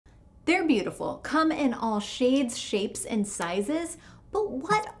They're beautiful, come in all shades, shapes, and sizes. But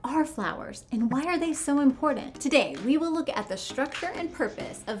what are flowers and why are they so important? Today, we will look at the structure and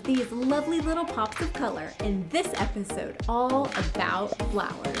purpose of these lovely little pops of color in this episode all about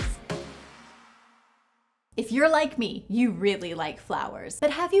flowers. If you're like me, you really like flowers.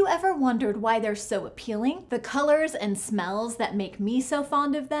 But have you ever wondered why they're so appealing? The colors and smells that make me so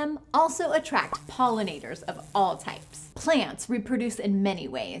fond of them also attract pollinators of all types. Plants reproduce in many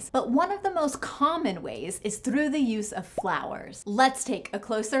ways, but one of the most common ways is through the use of flowers. Let's take a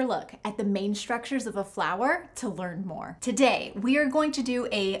closer look at the main structures of a flower to learn more. Today, we are going to do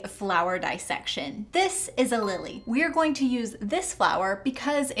a flower dissection. This is a lily. We are going to use this flower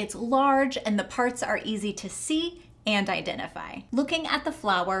because it's large and the parts are easy to see and identify. Looking at the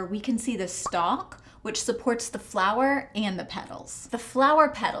flower, we can see the stalk, which supports the flower and the petals. The flower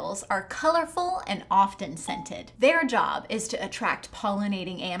petals are colorful and often scented. Their job is to attract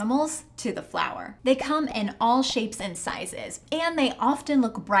pollinating animals to the flower. They come in all shapes and sizes, and they often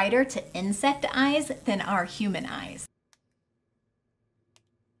look brighter to insect eyes than our human eyes.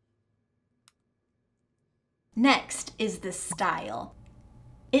 Next is the style.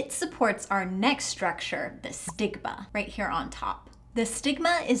 It supports our next structure, the stigma, right here on top. The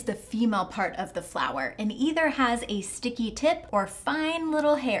stigma is the female part of the flower and either has a sticky tip or fine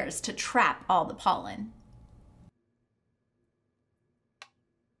little hairs to trap all the pollen.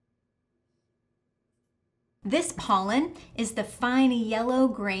 This pollen is the fine yellow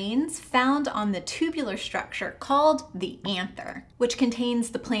grains found on the tubular structure called the anther, which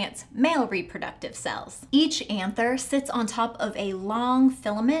contains the plant's male reproductive cells. Each anther sits on top of a long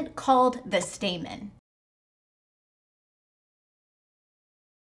filament called the stamen.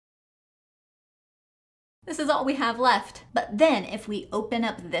 This is all we have left. But then if we open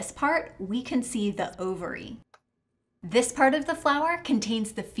up this part, we can see the ovary. This part of the flower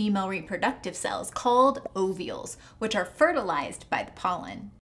contains the female reproductive cells called ovules, which are fertilized by the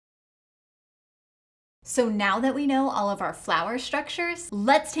pollen. So now that we know all of our flower structures,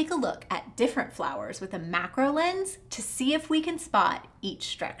 let's take a look at different flowers with a macro lens to see if we can spot each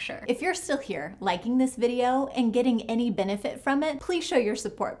structure. If you're still here liking this video and getting any benefit from it, please show your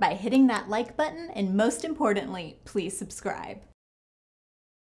support by hitting that like button and most importantly, please subscribe.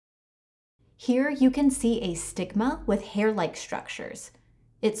 Here you can see a stigma with hair-like structures.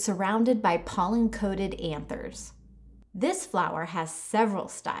 It's surrounded by pollen-coated anthers. This flower has several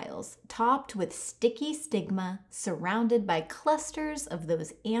styles, topped with sticky stigma surrounded by clusters of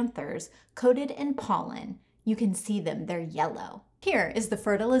those anthers coated in pollen. You can see them, they're yellow. Here is the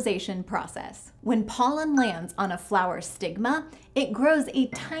fertilization process. When pollen lands on a flower stigma, it grows a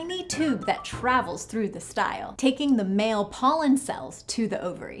tiny tube that travels through the style, taking the male pollen cells to the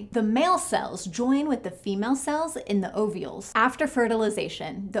ovary. The male cells join with the female cells in the ovules. After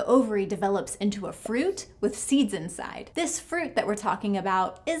fertilization, the ovary develops into a fruit with seeds inside. This fruit that we're talking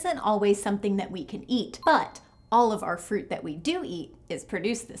about isn't always something that we can eat, but all of our fruit that we do eat is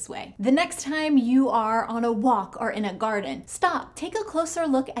produced this way. The next time you are on a walk or in a garden, stop, take a closer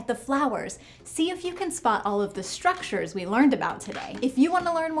look at the flowers. See if you can spot all of the structures we learned about today. If you want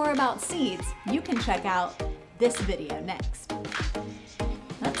to learn more about seeds, you can check out this video next.